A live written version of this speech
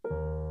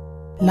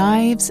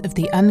Lives of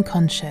the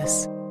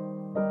Unconscious,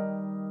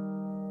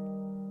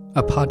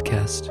 a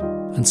podcast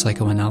on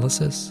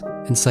psychoanalysis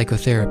and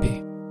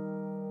psychotherapy.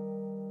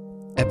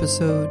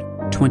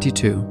 Episode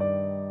 22,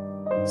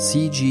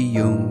 C.G.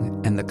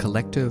 Jung and the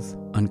Collective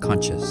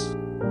Unconscious.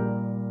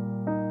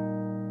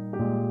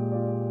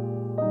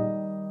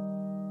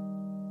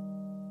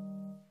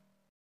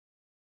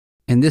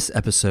 In this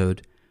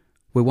episode,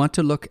 we want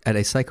to look at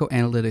a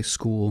psychoanalytic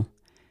school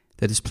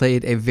that has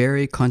played a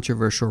very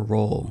controversial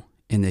role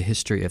in the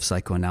history of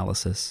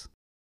psychoanalysis.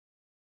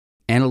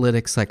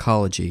 Analytic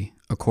psychology,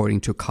 according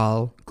to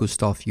Carl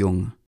Gustav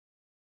Jung.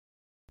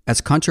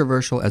 As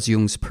controversial as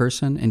Jung's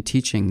person and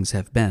teachings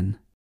have been,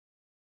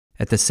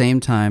 at the same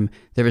time,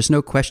 there is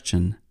no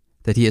question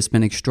that he has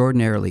been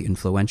extraordinarily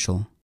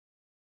influential.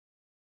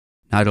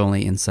 Not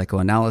only in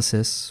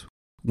psychoanalysis,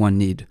 one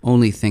need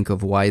only think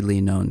of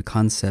widely known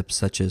concepts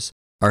such as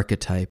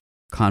archetype,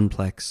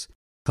 complex,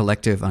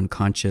 collective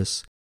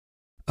unconscious,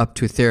 up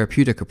to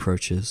therapeutic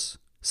approaches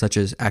such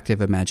as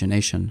active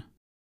imagination.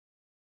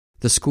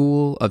 The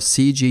school of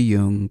C.G.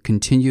 Jung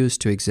continues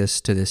to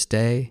exist to this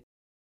day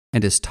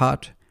and is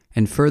taught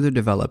and further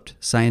developed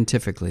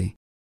scientifically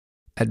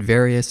at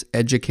various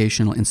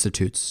educational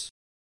institutes,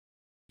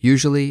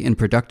 usually in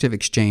productive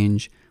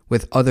exchange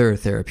with other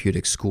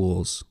therapeutic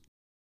schools.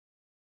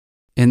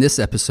 In this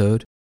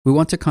episode, we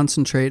want to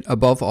concentrate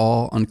above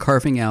all on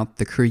carving out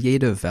the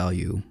creative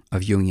value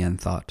of Jungian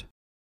thought,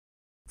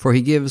 for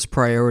he gives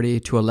priority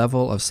to a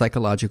level of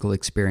psychological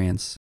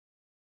experience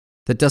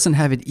that doesn't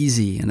have it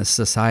easy in a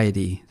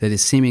society that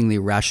is seemingly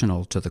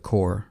rational to the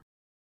core,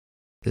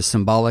 the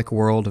symbolic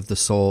world of the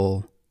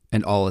soul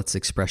and all its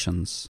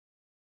expressions,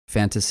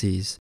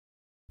 fantasies,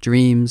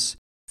 dreams,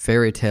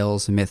 fairy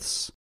tales,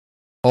 myths,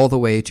 all the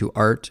way to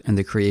art and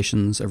the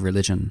creations of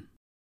religion.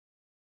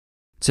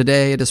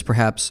 Today, it is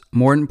perhaps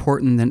more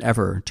important than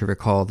ever to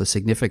recall the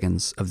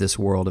significance of this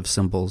world of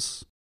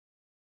symbols.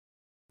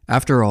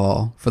 After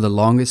all, for the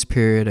longest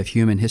period of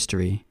human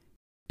history,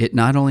 it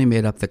not only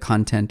made up the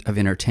content of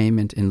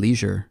entertainment and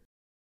leisure,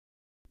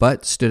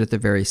 but stood at the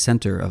very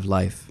center of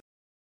life.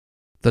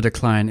 The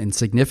decline in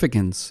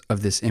significance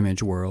of this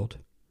image world,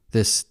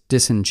 this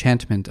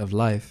disenchantment of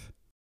life,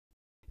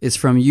 is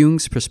from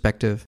Jung's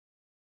perspective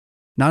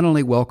not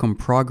only welcome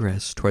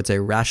progress towards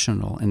a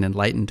rational and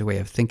enlightened way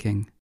of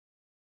thinking,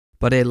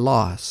 but a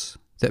loss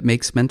that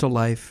makes mental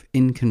life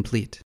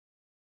incomplete.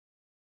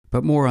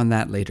 But more on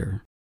that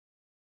later.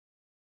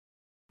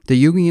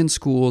 The Jungian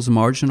school's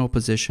marginal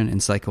position in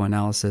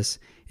psychoanalysis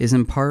is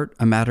in part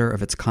a matter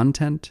of its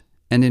content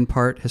and in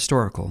part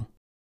historical.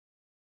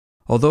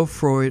 Although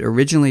Freud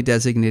originally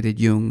designated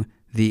Jung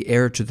the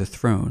heir to the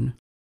throne,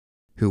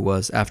 who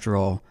was, after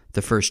all,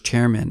 the first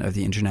chairman of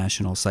the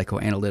International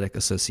Psychoanalytic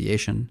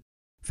Association,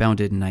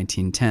 founded in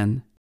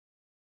 1910,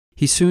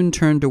 he soon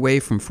turned away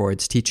from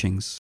Freud's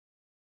teachings.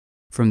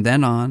 From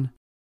then on,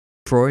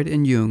 Freud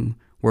and Jung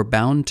were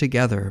bound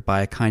together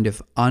by a kind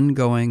of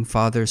ongoing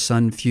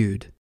father-son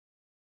feud,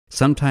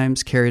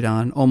 sometimes carried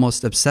on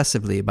almost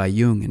obsessively by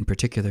Jung in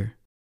particular.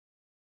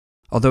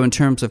 Although in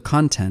terms of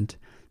content,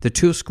 the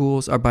two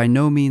schools are by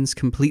no means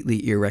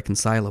completely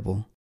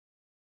irreconcilable.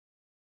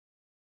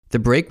 The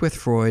break with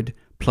Freud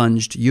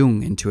plunged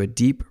Jung into a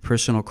deep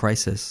personal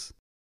crisis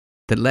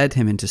that led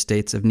him into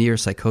states of near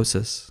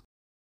psychosis.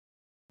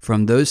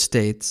 From those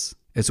states,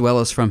 as well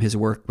as from his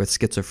work with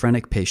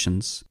schizophrenic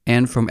patients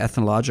and from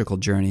ethnological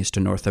journeys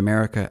to North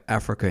America,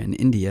 Africa, and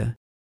India,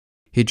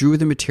 he drew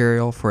the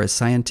material for his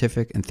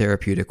scientific and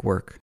therapeutic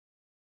work.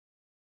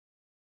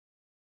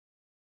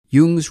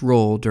 Jung's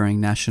role during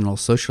National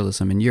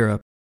Socialism in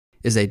Europe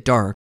is a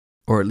dark,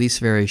 or at least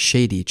very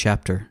shady,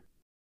 chapter.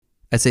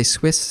 As a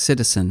Swiss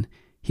citizen,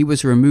 he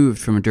was removed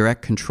from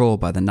direct control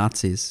by the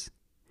Nazis,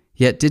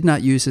 yet did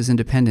not use his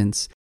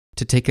independence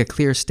to take a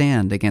clear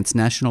stand against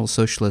National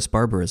Socialist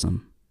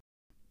barbarism.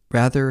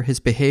 Rather,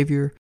 his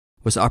behavior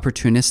was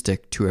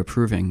opportunistic to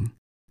approving,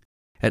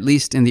 at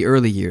least in the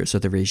early years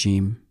of the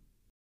regime.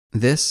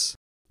 This,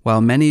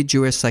 while many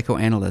Jewish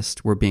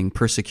psychoanalysts were being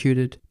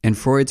persecuted and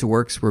Freud's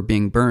works were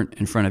being burnt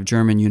in front of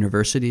German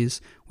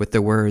universities with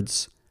the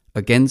words,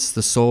 "against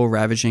the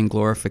soul-ravaging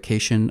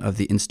glorification of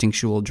the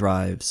instinctual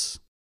drives."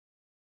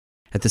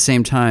 At the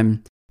same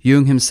time,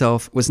 Jung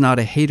himself was not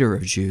a hater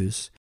of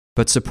Jews,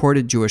 but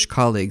supported Jewish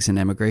colleagues in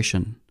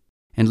emigration,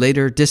 and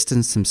later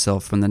distanced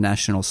himself from the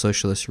National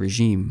Socialist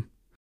regime,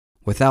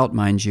 without,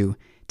 mind you,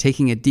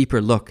 taking a deeper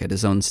look at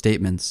his own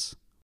statements,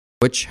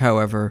 which,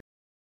 however,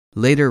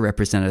 later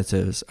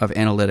representatives of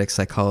analytic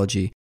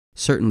psychology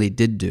certainly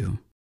did do.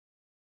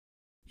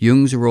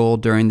 Jung's role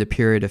during the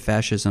period of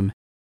fascism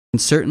can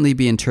certainly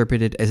be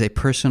interpreted as a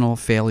personal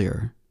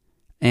failure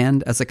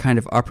and as a kind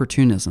of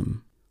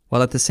opportunism,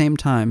 while at the same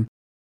time,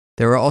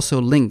 there are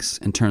also links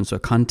in terms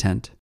of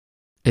content,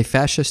 a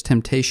fascist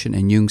temptation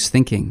in Jung's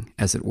thinking,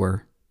 as it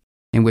were,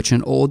 in which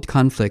an old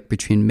conflict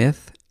between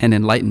myth and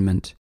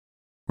enlightenment,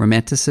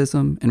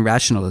 romanticism and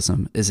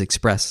rationalism is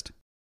expressed.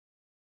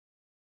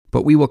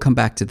 But we will come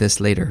back to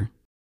this later.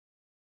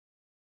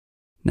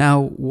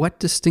 Now, what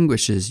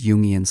distinguishes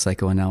Jungian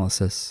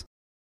psychoanalysis?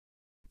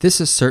 This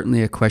is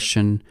certainly a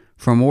question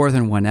for more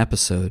than one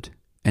episode,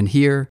 and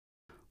here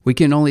we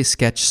can only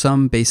sketch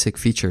some basic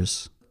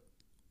features.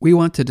 We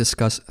want to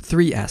discuss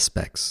three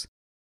aspects,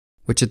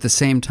 which at the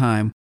same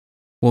time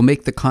will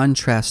make the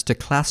contrast to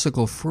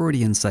classical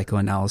Freudian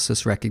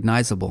psychoanalysis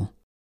recognizable: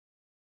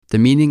 the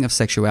meaning of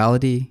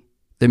sexuality,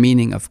 the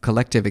meaning of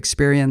collective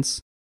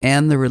experience,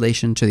 and the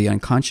relation to the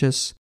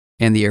unconscious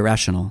and the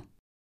irrational.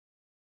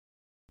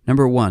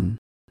 Number 1.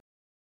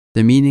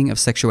 The meaning of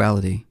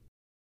sexuality.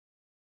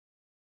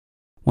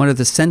 One of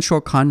the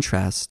central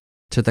contrasts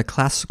to the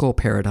classical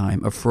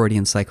paradigm of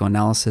Freudian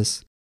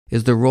psychoanalysis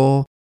is the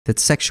role that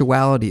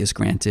sexuality is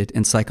granted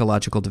in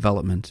psychological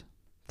development.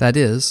 That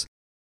is,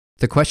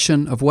 the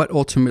question of what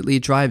ultimately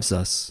drives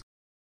us,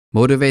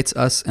 motivates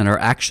us in our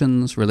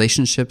actions,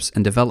 relationships,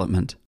 and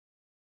development.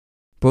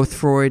 Both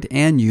Freud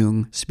and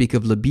Jung speak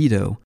of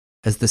libido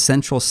as the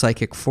central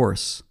psychic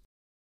force,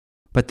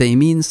 but they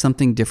mean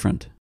something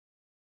different.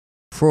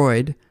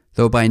 Freud,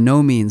 though by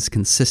no means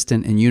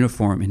consistent and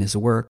uniform in his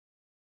work,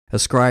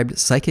 ascribed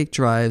psychic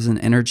drives and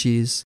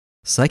energies,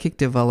 psychic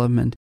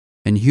development,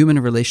 and human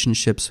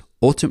relationships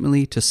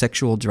ultimately to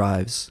sexual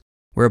drives,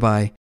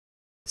 whereby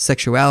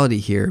sexuality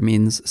here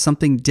means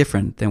something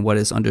different than what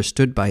is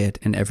understood by it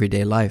in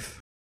everyday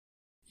life.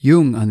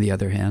 Jung, on the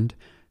other hand,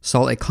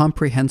 saw a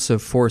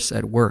comprehensive force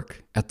at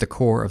work at the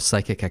core of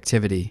psychic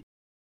activity.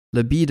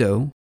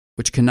 Libido,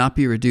 which cannot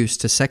be reduced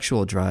to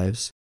sexual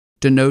drives,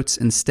 denotes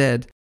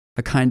instead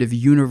a kind of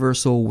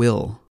universal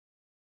will.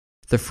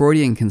 The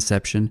Freudian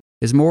conception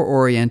is more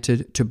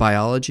oriented to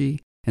biology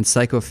and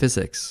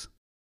psychophysics.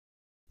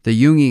 The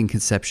Jungian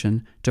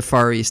conception to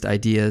Far East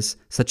ideas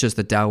such as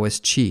the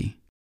Taoist Qi.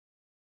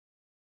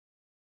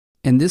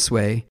 In this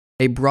way,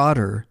 a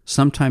broader,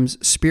 sometimes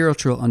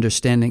spiritual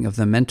understanding of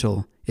the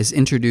mental is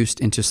introduced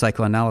into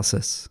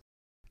psychoanalysis,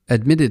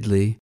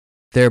 admittedly,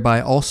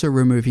 thereby also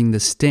removing the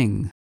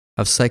sting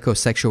of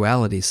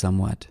psychosexuality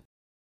somewhat.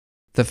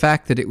 The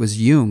fact that it was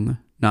Jung,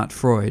 not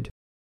Freud,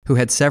 who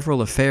had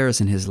several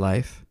affairs in his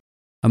life,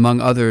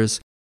 among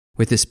others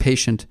with his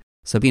patient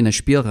Sabine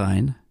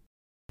Spielrein,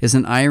 is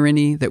an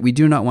irony that we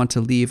do not want to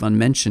leave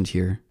unmentioned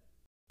here,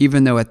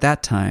 even though at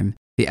that time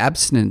the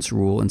abstinence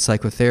rule in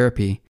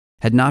psychotherapy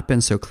had not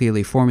been so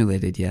clearly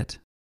formulated yet.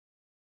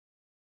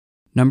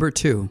 Number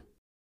 2.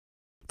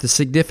 The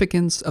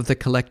significance of the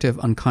collective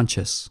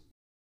unconscious.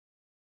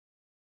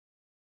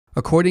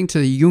 According to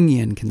the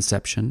Jungian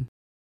conception,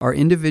 our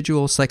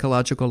individual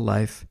psychological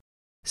life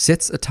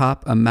sits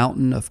atop a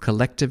mountain of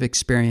collective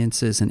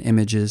experiences and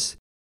images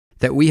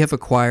that we have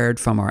acquired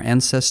from our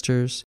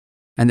ancestors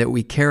and that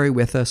we carry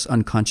with us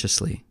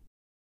unconsciously.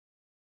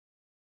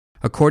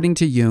 According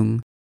to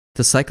Jung,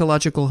 the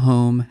psychological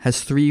home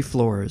has 3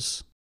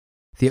 floors.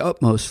 The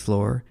upmost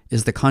floor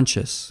is the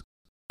conscious,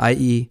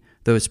 i.e.,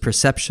 those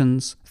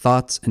perceptions,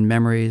 thoughts, and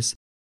memories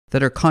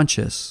that are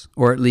conscious,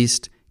 or at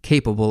least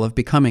capable of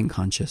becoming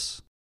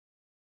conscious.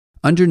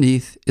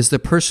 Underneath is the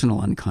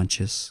personal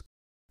unconscious,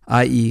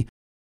 i.e.,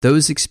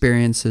 those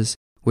experiences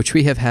which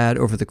we have had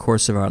over the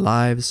course of our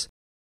lives,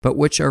 but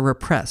which are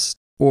repressed,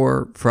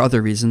 or, for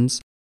other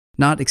reasons,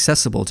 not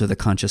accessible to the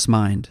conscious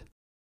mind.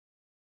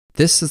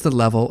 This is the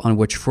level on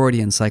which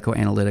Freudian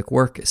psychoanalytic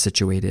work is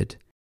situated,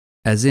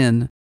 as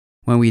in,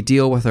 when we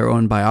deal with our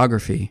own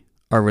biography,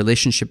 our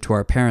relationship to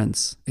our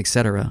parents,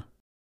 etc.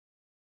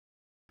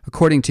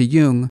 According to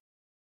Jung,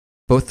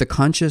 both the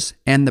conscious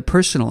and the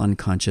personal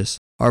unconscious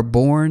are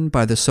born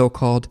by the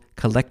so-called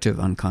collective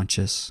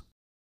unconscious.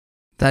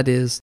 That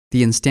is,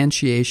 the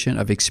instantiation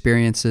of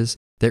experiences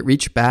that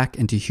reach back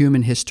into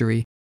human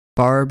history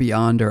far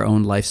beyond our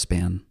own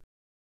lifespan.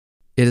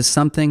 It is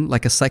something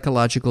like a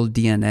psychological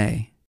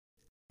DNA,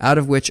 out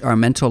of which our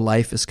mental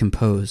life is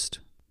composed,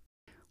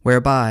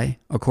 whereby,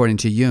 according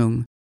to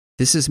Jung,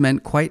 this is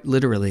meant quite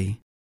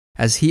literally,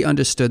 as he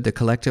understood the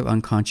collective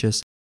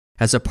unconscious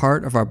as a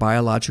part of our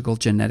biological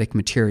genetic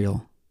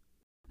material.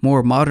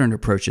 More modern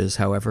approaches,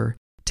 however,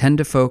 tend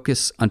to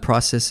focus on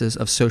processes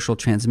of social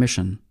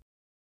transmission.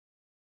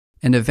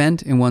 An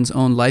event in one's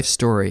own life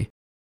story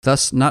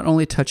thus not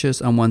only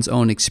touches on one's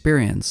own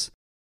experience,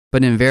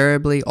 but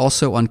invariably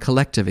also on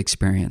collective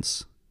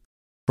experience.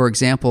 For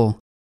example,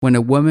 when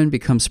a woman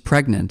becomes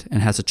pregnant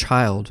and has a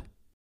child,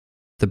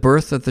 the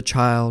birth of the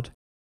child,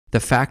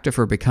 the fact of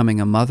her becoming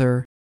a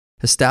mother,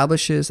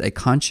 establishes a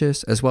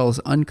conscious as well as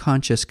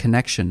unconscious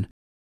connection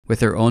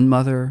with her own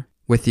mother,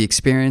 with the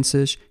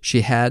experiences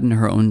she had in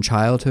her own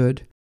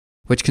childhood,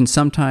 which can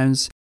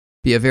sometimes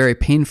be a very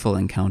painful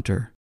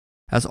encounter,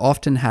 as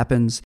often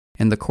happens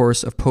in the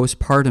course of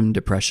postpartum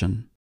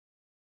depression.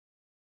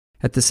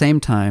 At the same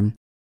time,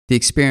 the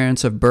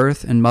experience of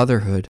birth and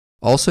motherhood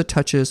also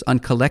touches on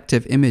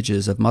collective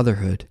images of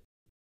motherhood,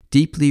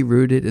 deeply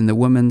rooted in the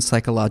woman's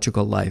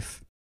psychological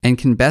life, and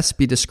can best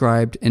be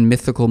described in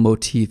mythical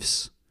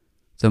motifs,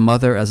 the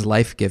mother as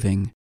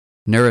life-giving,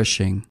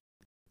 nourishing,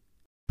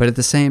 but at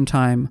the same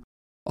time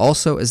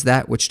also as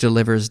that which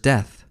delivers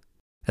death,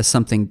 as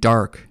something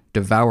dark,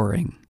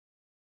 devouring,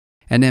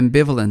 an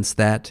ambivalence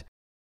that,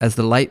 as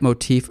the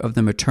leitmotif of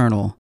the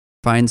maternal,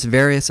 finds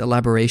various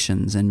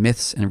elaborations in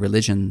myths and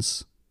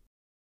religions,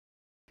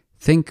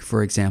 Think,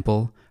 for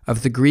example,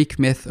 of the Greek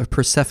myth of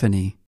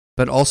Persephone,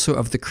 but also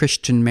of the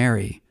Christian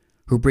Mary,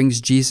 who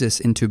brings Jesus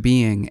into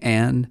being,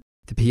 and,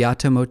 the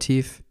Pietà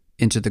motif,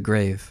 into the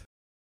grave.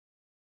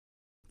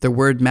 The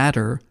word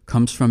matter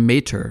comes from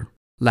mater,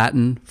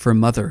 Latin for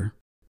mother.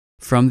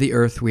 From the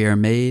earth we are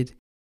made,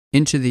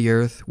 into the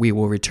earth we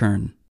will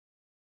return.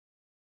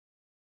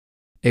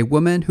 A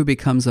woman who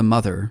becomes a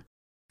mother,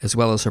 as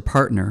well as her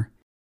partner,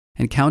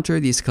 encounter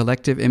these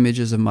collective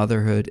images of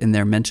motherhood in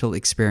their mental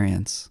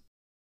experience.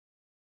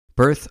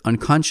 Birth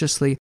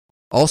unconsciously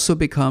also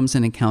becomes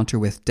an encounter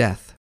with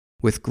death,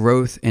 with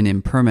growth and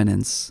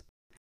impermanence,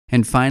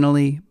 and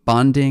finally,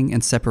 bonding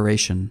and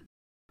separation.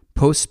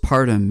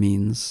 Postpartum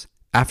means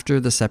after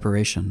the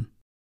separation.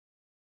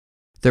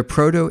 The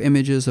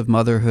proto-images of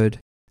motherhood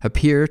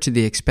appear to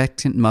the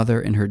expectant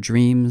mother in her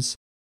dreams,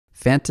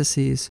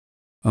 fantasies,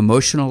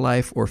 emotional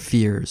life, or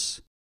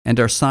fears, and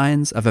are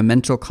signs of a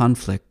mental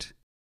conflict,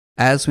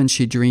 as when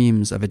she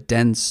dreams of a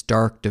dense,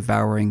 dark,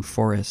 devouring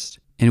forest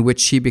in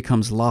which she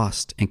becomes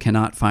lost and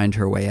cannot find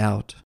her way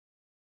out.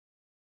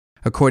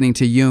 According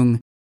to Jung,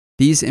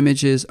 these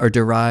images are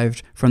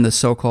derived from the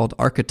so-called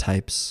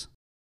archetypes,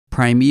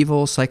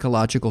 primeval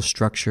psychological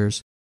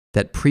structures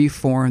that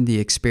preform the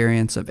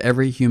experience of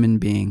every human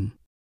being.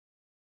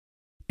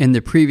 In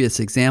the previous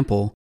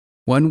example,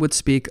 one would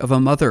speak of a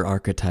mother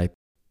archetype,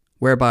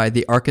 whereby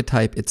the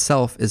archetype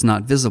itself is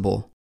not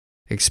visible,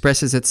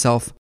 expresses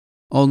itself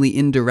only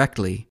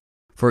indirectly,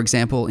 for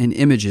example in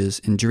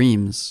images and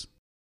dreams.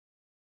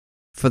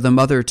 For the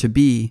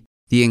mother-to-be,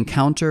 the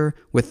encounter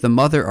with the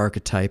mother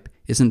archetype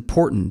is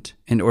important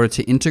in order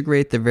to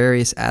integrate the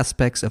various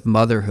aspects of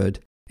motherhood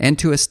and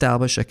to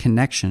establish a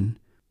connection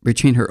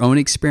between her own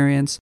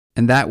experience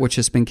and that which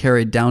has been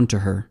carried down to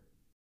her.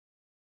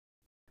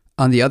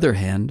 On the other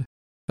hand,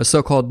 a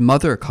so-called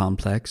mother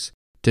complex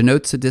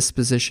denotes a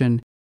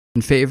disposition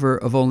in favor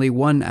of only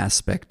one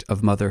aspect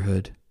of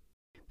motherhood,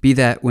 be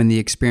that when the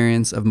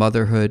experience of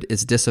motherhood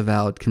is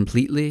disavowed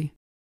completely,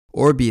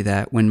 or be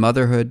that when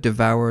motherhood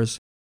devours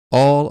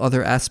all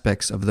other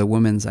aspects of the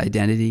woman's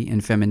identity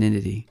and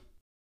femininity.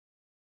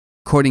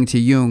 According to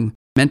Jung,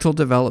 mental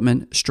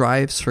development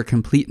strives for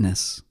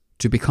completeness,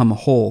 to become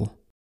whole,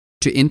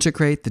 to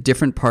integrate the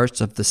different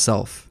parts of the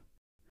self,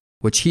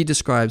 which he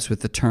describes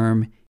with the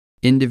term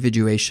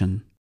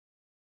individuation.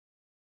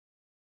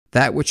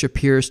 That which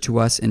appears to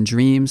us in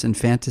dreams and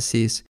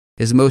fantasies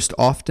is most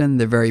often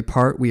the very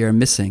part we are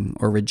missing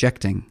or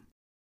rejecting.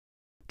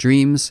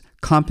 Dreams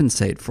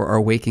compensate for our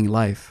waking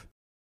life,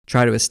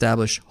 try to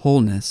establish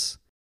wholeness,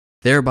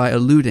 thereby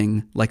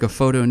alluding like a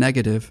photo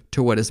negative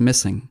to what is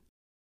missing.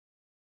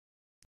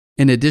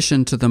 In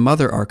addition to the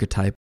mother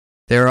archetype,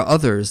 there are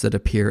others that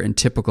appear in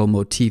typical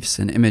motifs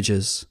and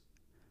images,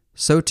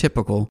 so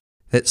typical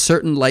that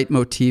certain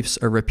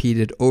leitmotifs are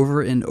repeated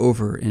over and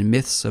over in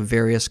myths of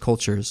various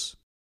cultures.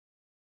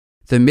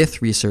 The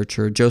myth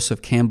researcher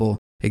Joseph Campbell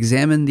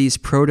examined these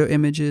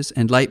proto-images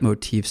and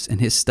leitmotifs in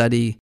his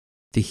study,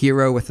 The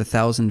Hero with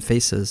 1,000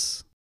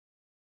 Faces,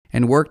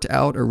 and worked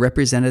out a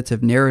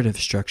representative narrative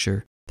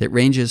structure that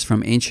ranges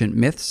from ancient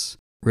myths,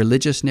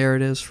 religious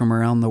narratives from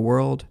around the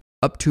world,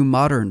 up to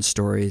modern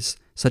stories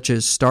such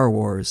as Star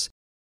Wars,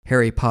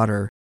 Harry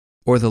Potter,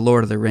 or The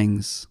Lord of the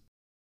Rings.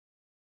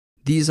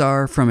 These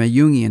are, from a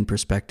Jungian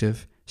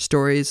perspective,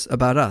 stories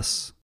about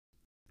us,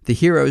 the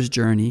hero's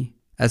journey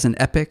as an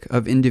epic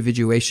of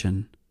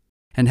individuation,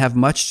 and have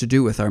much to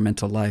do with our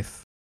mental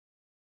life.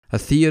 A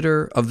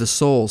theater of the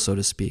soul, so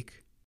to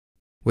speak,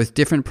 with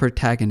different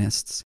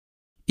protagonists,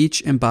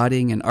 each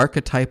embodying an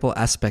archetypal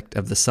aspect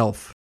of the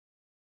self.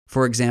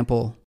 For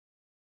example,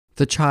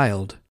 the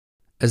child,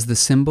 as the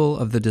symbol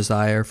of the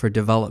desire for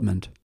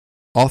development,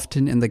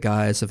 often in the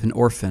guise of an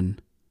orphan,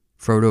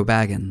 Frodo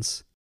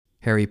Baggins,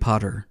 Harry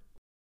Potter.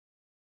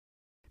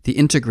 The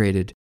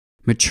integrated,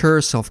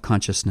 mature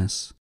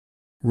self-consciousness,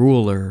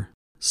 ruler,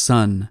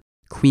 son,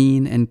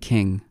 queen, and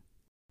king,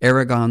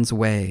 Aragorn's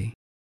Way,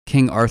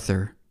 King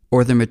Arthur,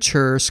 or the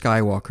mature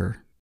Skywalker.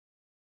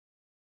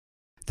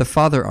 The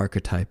father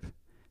archetype,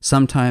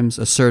 sometimes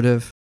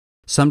assertive,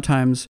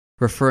 sometimes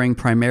referring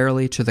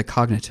primarily to the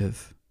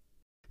cognitive.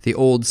 The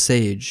old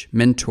sage,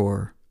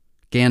 mentor,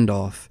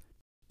 Gandalf,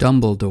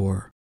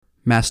 Dumbledore,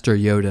 Master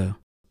Yoda.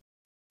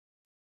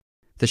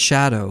 The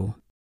shadow,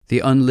 the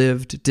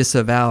unlived,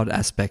 disavowed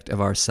aspect of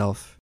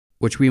ourself,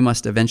 which we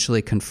must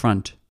eventually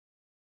confront.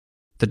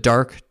 The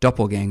dark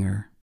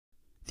doppelganger,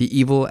 the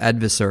evil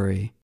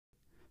adversary,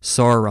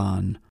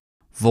 Sauron,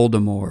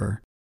 Voldemort,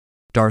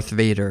 Darth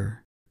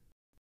Vader.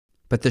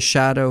 But the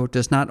shadow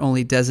does not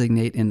only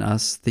designate in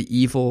us the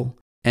evil,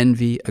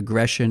 envy,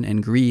 aggression,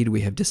 and greed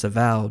we have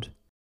disavowed,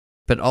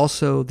 but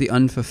also the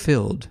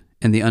unfulfilled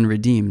and the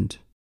unredeemed.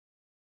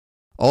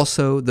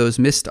 Also those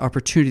missed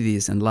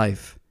opportunities in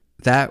life,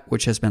 that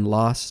which has been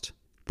lost,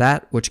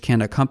 that which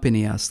can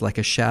accompany us like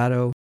a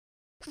shadow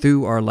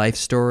through our life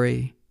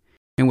story,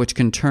 and which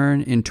can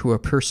turn into a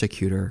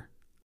persecutor,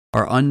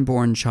 our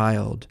unborn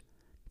child,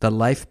 the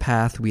life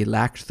path we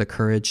lacked the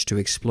courage to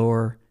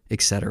explore,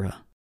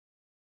 etc.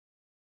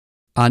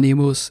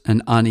 Animus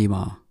and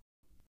anima,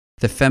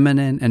 the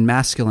feminine and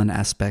masculine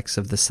aspects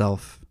of the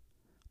self,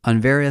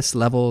 on various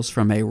levels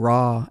from a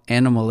raw,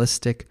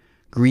 animalistic,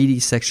 greedy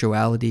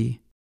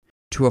sexuality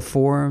to a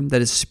form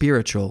that is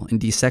spiritual and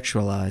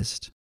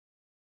desexualized.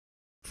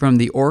 From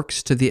the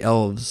orcs to the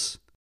elves,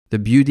 the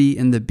beauty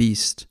and the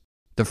beast,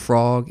 the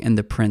frog and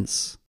the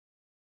prince.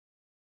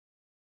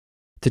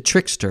 The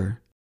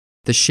trickster,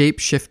 the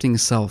shape-shifting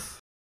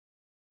self,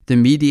 the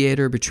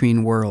mediator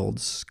between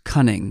worlds,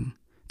 cunning,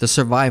 the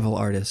survival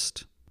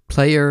artist,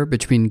 player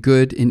between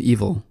good and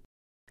evil,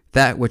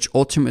 that which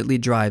ultimately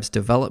drives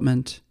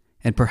development,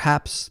 and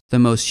perhaps the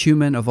most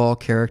human of all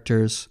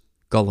characters,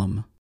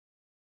 Gollum.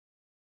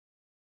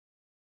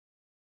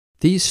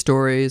 These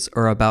stories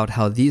are about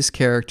how these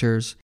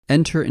characters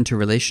enter into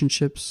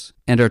relationships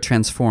and are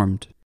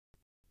transformed.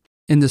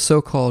 In the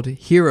so-called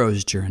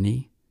hero's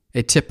journey,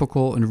 a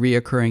typical and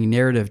reoccurring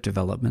narrative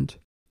development,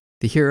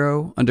 the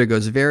hero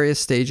undergoes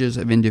various stages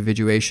of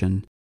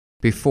individuation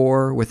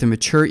before, with a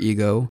mature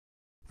ego,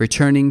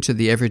 returning to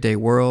the everyday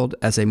world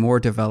as a more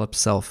developed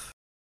self.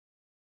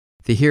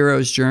 The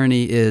hero's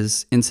journey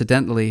is,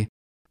 incidentally,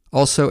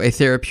 also a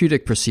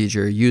therapeutic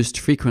procedure used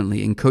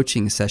frequently in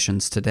coaching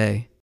sessions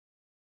today.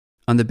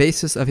 On the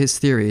basis of his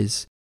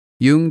theories,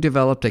 Jung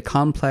developed a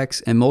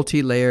complex and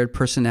multi-layered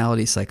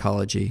personality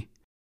psychology,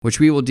 which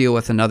we will deal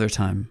with another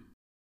time.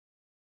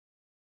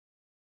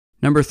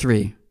 Number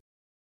 3.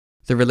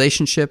 The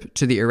relationship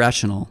to the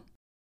irrational.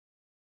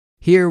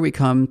 Here we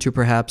come to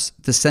perhaps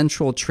the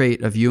central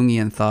trait of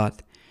Jungian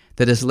thought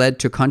that has led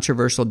to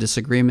controversial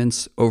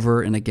disagreements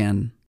over and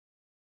again.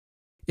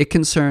 It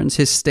concerns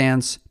his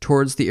stance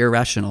towards the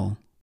irrational,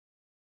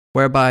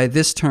 whereby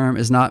this term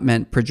is not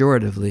meant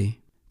pejoratively,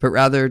 but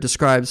rather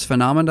describes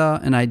phenomena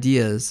and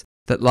ideas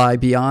that lie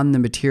beyond the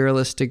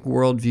materialistic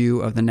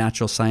worldview of the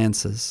natural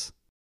sciences,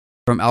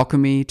 from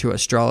alchemy to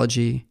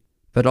astrology,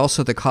 but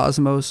also the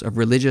cosmos of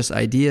religious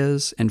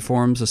ideas and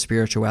forms of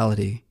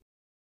spirituality.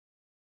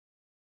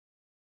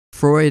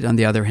 Freud, on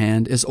the other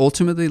hand, is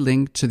ultimately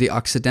linked to the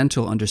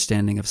Occidental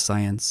understanding of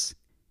science,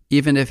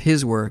 even if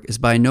his work is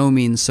by no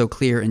means so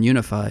clear and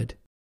unified.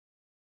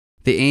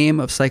 The aim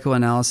of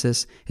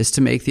psychoanalysis is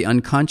to make the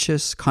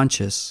unconscious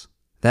conscious.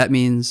 That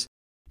means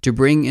to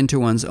bring into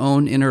one's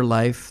own inner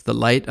life the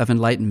light of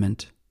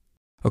enlightenment.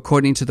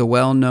 According to the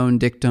well-known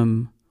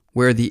dictum,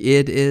 where the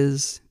id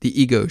is,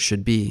 the ego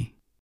should be.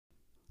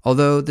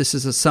 Although this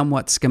is a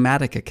somewhat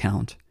schematic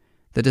account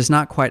that is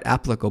not quite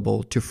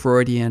applicable to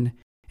Freudian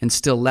and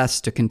still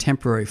less to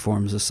contemporary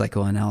forms of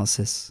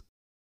psychoanalysis.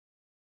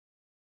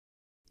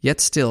 Yet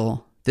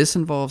still, this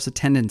involves a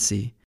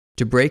tendency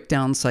to break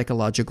down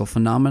psychological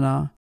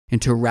phenomena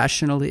into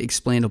rationally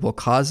explainable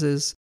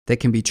causes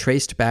that can be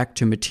traced back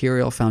to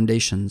material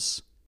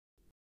foundations,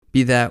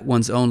 be that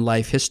one's own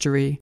life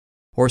history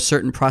or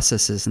certain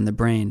processes in the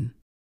brain.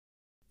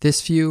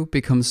 This view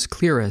becomes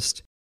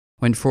clearest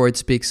when Freud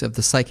speaks of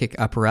the psychic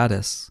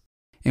apparatus,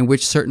 in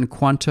which certain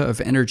quanta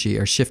of energy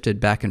are shifted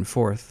back and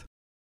forth.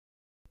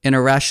 In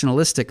a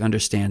rationalistic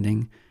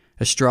understanding,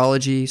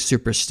 astrology,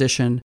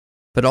 superstition,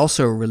 but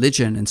also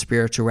religion and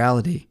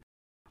spirituality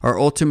are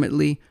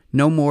ultimately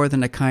no more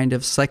than a kind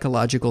of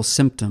psychological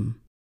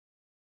symptom,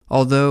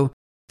 although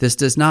this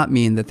does not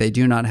mean that they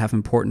do not have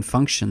important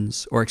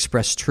functions or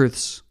express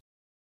truths,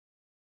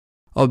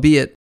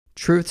 albeit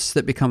truths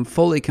that become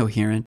fully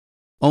coherent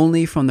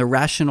only from the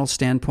rational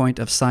standpoint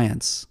of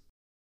science.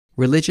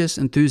 Religious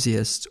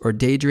enthusiasts or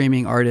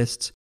daydreaming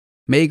artists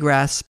may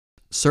grasp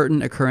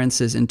certain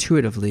occurrences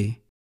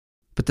intuitively,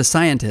 but the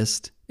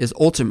scientist is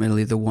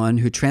ultimately the one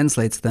who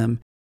translates them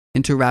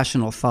into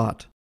rational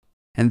thought,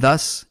 and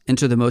thus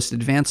into the most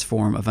advanced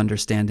form of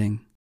understanding.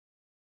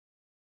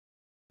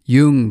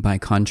 Jung, by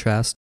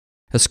contrast,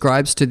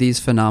 ascribes to these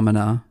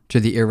phenomena, to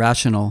the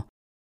irrational,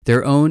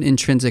 their own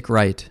intrinsic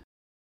right.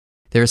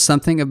 There is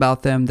something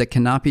about them that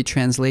cannot be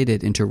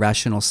translated into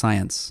rational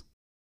science.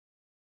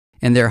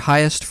 In their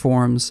highest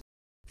forms,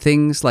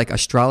 things like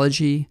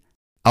astrology,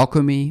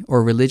 alchemy,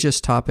 or religious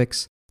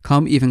topics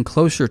come even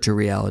closer to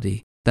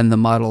reality than the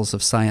models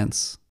of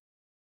science,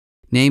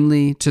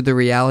 namely to the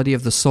reality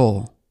of the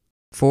soul,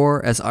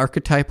 for as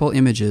archetypal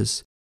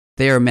images,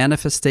 they are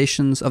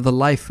manifestations of the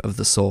life of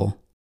the soul.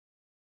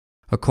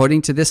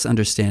 According to this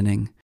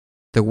understanding,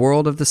 the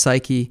world of the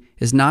psyche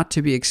is not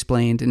to be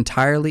explained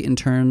entirely in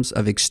terms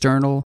of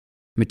external,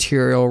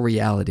 material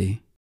reality.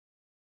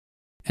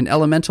 An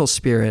elemental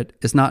spirit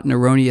is not an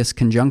erroneous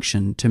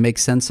conjunction to make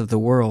sense of the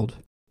world,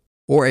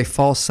 or a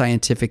false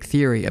scientific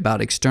theory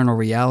about external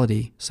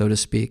reality, so to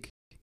speak,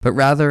 but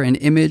rather an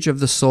image of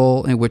the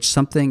soul in which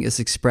something is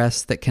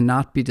expressed that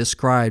cannot be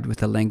described with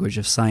the language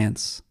of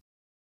science.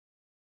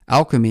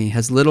 Alchemy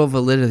has little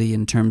validity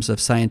in terms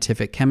of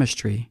scientific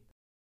chemistry.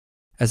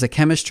 As a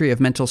chemistry of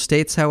mental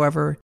states,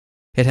 however,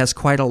 it has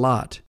quite a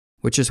lot,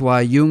 which is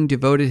why Jung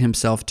devoted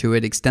himself to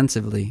it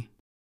extensively.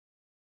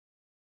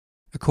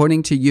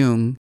 According to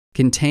Jung,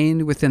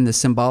 contained within the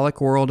symbolic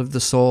world of the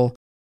soul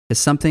is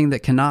something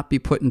that cannot be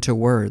put into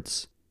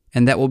words,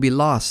 and that will be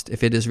lost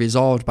if it is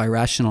resolved by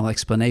rational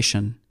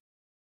explanation.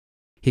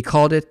 He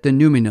called it the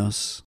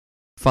numinous,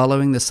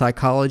 following the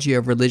psychology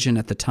of religion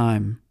at the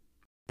time.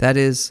 That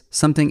is,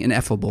 something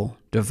ineffable,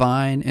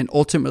 divine, and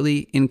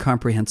ultimately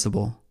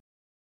incomprehensible.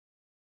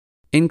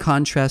 In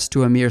contrast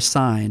to a mere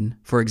sign,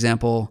 for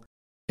example,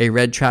 a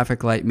red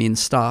traffic light means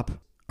stop,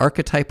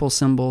 archetypal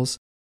symbols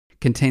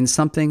contain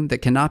something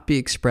that cannot be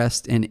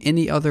expressed in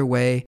any other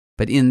way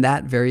but in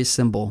that very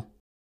symbol.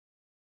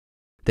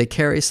 They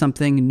carry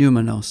something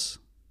numinous.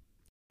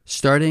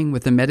 Starting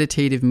with the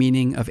meditative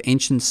meaning of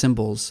ancient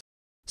symbols,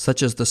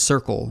 such as the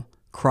circle,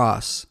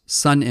 cross,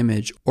 sun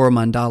image, or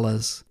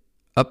mandalas,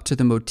 up to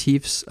the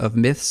motifs of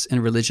myths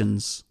and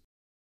religions.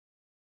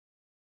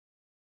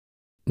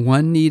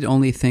 One need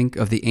only think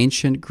of the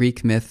ancient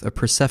Greek myth of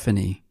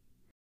Persephone.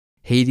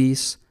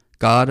 Hades,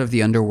 god of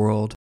the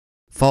underworld,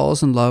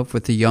 falls in love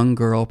with the young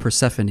girl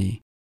Persephone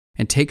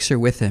and takes her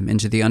with him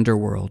into the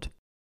underworld,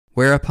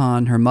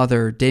 whereupon her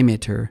mother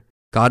Demeter,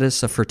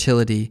 goddess of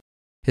fertility,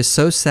 is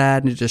so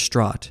sad and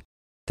distraught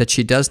that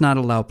she does not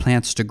allow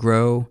plants to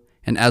grow,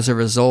 and as a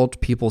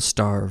result people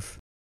starve.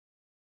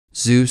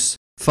 Zeus,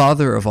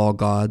 father of all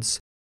gods,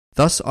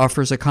 thus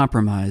offers a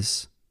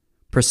compromise.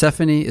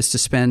 Persephone is to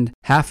spend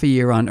half a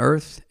year on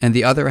earth and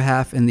the other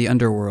half in the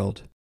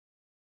underworld.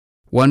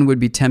 One would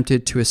be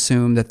tempted to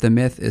assume that the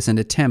myth is an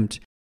attempt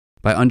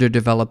by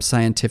underdeveloped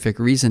scientific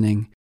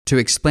reasoning to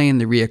explain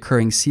the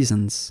reoccurring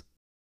seasons.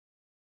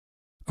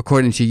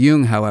 According to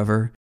Jung,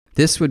 however,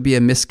 this would be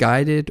a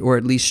misguided or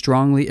at least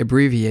strongly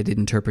abbreviated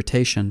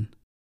interpretation.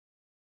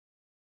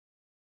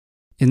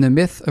 In the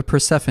myth of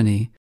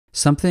Persephone,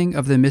 something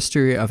of the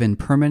mystery of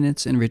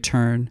impermanence and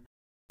return,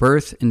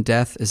 birth and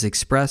death is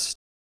expressed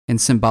and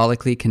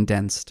symbolically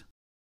condensed.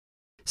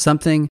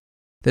 Something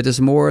that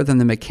is more than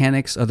the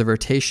mechanics of the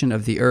rotation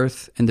of the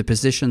earth and the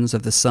positions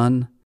of the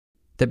sun,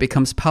 that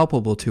becomes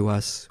palpable to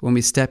us when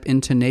we step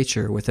into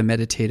nature with a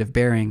meditative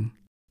bearing,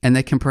 and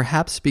that can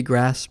perhaps be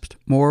grasped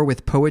more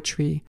with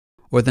poetry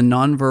or the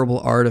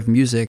nonverbal art of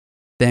music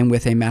than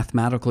with a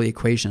mathematical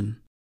equation.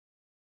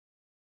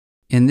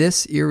 In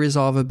this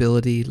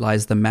irresolvability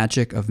lies the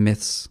magic of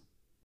myths.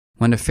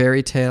 When a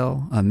fairy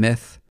tale, a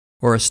myth,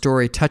 or a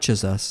story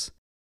touches us,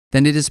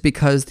 then it is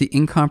because the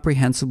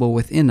incomprehensible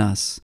within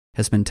us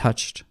has been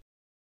touched.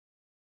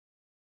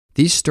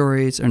 These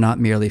stories are not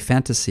merely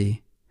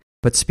fantasy,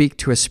 but speak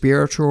to a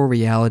spiritual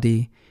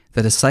reality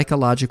that a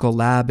psychological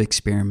lab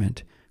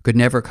experiment could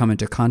never come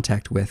into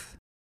contact with.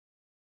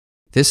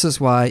 This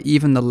is why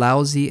even the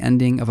lousy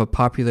ending of a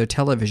popular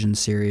television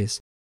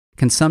series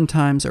can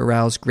sometimes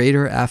arouse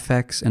greater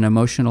affects and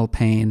emotional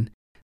pain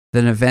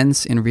than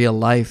events in real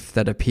life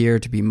that appear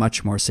to be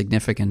much more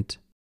significant.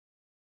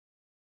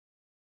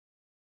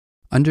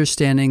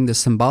 Understanding the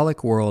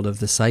symbolic world of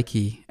the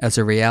psyche as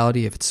a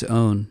reality of its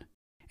own,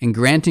 and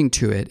granting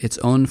to it its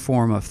own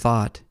form of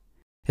thought,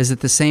 is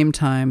at the same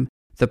time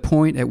the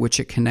point at which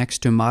it connects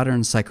to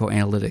modern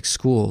psychoanalytic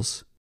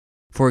schools,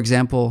 for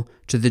example,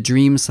 to the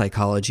dream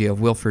psychology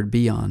of Wilfred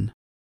Bion,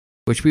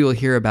 which we will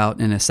hear about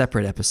in a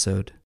separate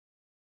episode.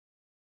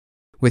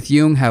 With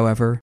Jung,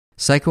 however,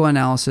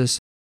 psychoanalysis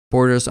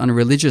borders on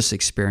religious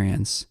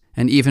experience,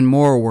 and even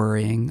more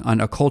worrying,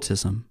 on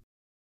occultism.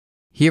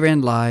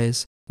 Herein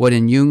lies what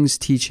in Jung's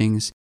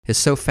teachings is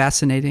so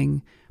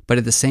fascinating, but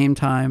at the same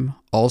time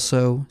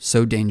also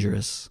so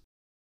dangerous.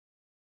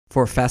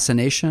 For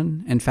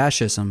fascination and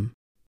fascism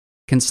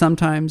can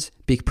sometimes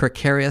be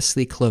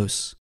precariously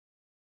close,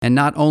 and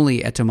not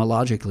only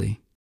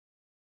etymologically.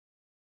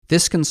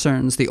 This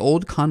concerns the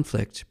old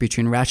conflict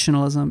between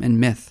rationalism and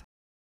myth,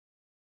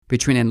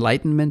 between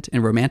Enlightenment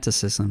and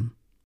Romanticism,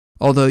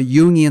 although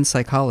Jungian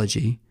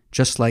psychology,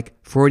 just like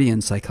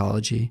Freudian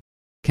psychology,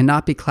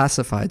 cannot be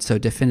classified so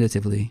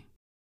definitively.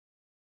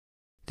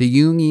 The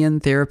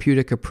Jungian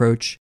therapeutic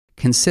approach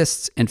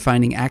consists in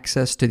finding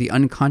access to the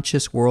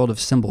unconscious world of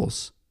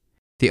symbols,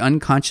 the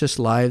unconscious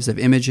lives of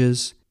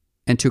images,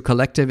 and to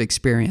collective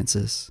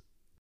experiences,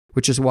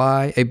 which is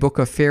why a book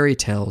of fairy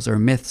tales or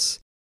myths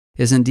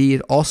is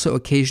indeed also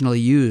occasionally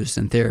used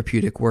in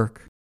therapeutic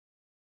work.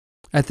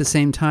 At the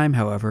same time,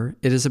 however,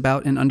 it is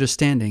about an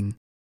understanding,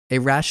 a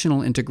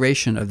rational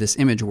integration of this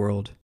image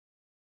world.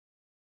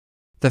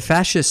 The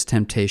fascist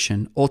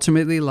temptation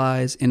ultimately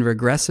lies in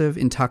regressive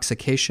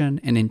intoxication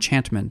and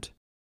enchantment,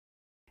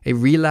 a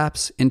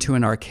relapse into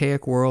an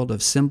archaic world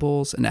of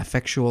symbols and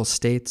affectual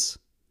states,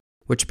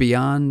 which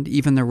beyond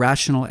even the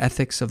rational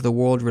ethics of the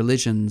world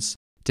religions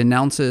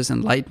denounces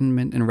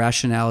enlightenment and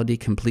rationality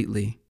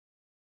completely.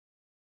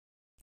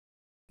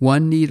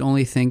 One need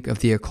only think of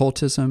the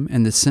occultism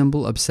and the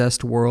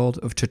symbol-obsessed world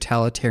of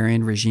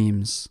totalitarian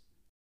regimes,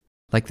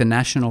 like the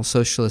National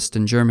Socialist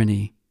in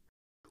Germany,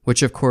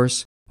 which of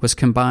course was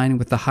combined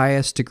with the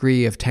highest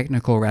degree of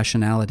technical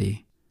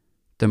rationality.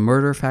 The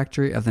murder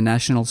factory of the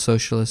National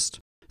Socialist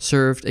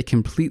served a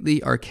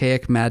completely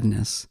archaic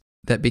madness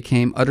that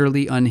became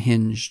utterly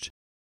unhinged,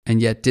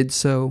 and yet did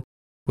so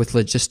with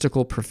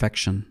logistical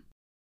perfection.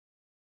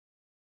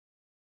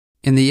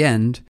 In the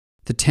end,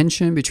 the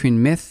tension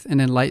between myth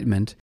and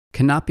enlightenment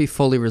cannot be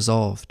fully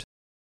resolved.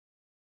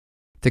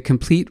 The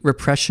complete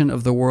repression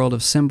of the world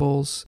of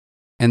symbols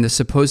and the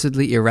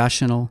supposedly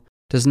irrational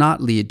does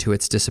not lead to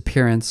its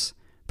disappearance,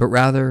 but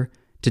rather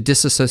to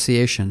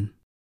disassociation,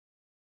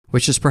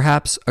 which is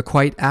perhaps a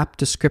quite apt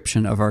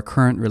description of our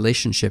current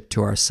relationship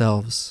to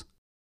ourselves.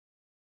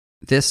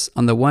 This,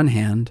 on the one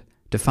hand,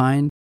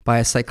 defined by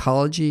a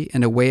psychology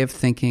and a way of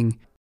thinking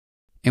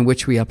in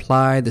which we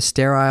apply the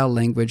sterile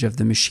language of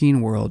the machine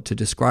world to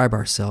describe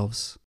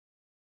ourselves,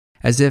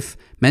 as if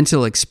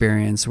mental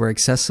experience were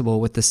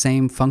accessible with the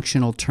same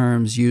functional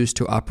terms used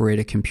to operate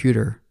a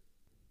computer,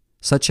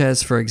 such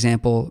as, for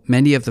example,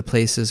 many of the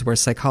places where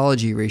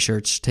psychology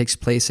research takes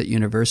place at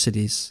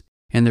universities,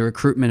 and the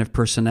recruitment of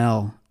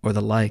personnel, or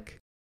the like.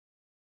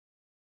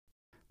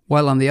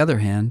 While on the other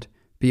hand,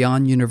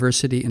 beyond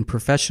university and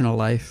professional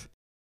life,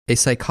 a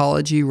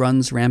psychology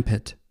runs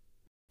rampant,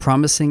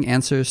 promising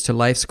answers to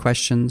life's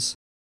questions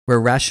where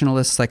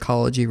rationalist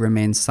psychology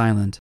remains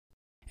silent,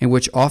 and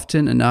which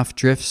often enough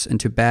drifts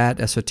into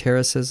bad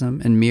esotericism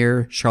and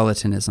mere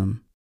charlatanism.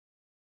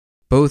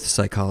 Both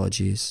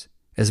psychologies,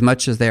 as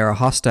much as they are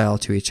hostile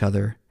to each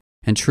other,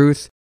 in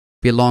truth,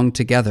 belong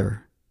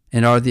together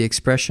and are the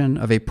expression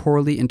of a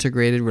poorly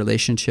integrated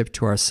relationship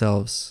to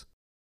ourselves.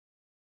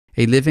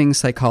 A living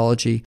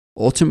psychology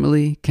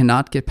ultimately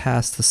cannot get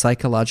past the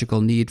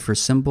psychological need for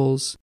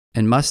symbols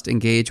and must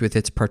engage with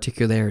its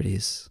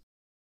particularities.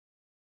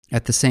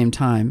 At the same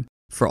time,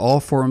 for all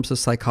forms of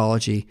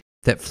psychology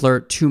that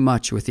flirt too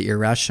much with the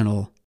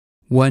irrational,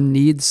 one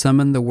needs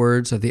summon the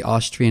words of the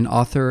Austrian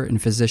author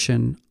and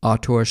physician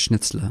Arthur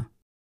Schnitzler.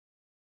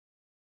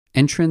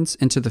 Entrance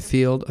into the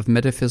field of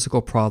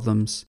metaphysical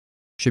problems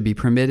should be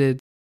permitted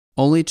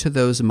only to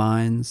those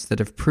minds that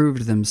have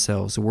proved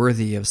themselves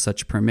worthy of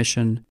such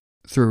permission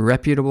through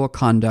reputable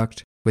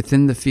conduct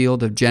within the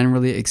field of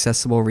generally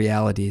accessible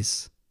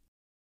realities.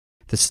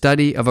 The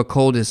study of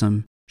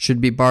occultism should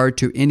be barred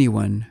to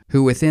anyone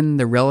who within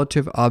the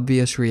relative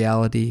obvious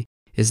reality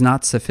is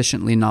not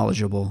sufficiently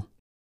knowledgeable.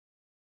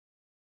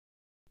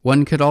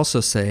 One could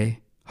also say,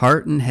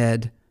 heart and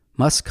head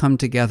must come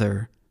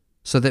together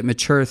so that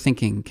mature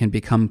thinking can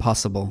become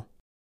possible.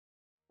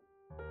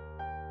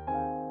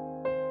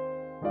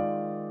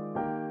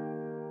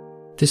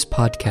 This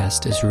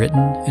podcast is written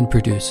and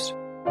produced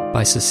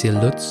by Cecile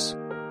Lutz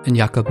and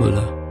Jakob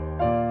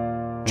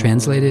Müller.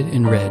 Translated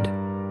and read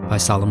by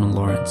Solomon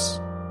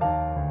Lawrence.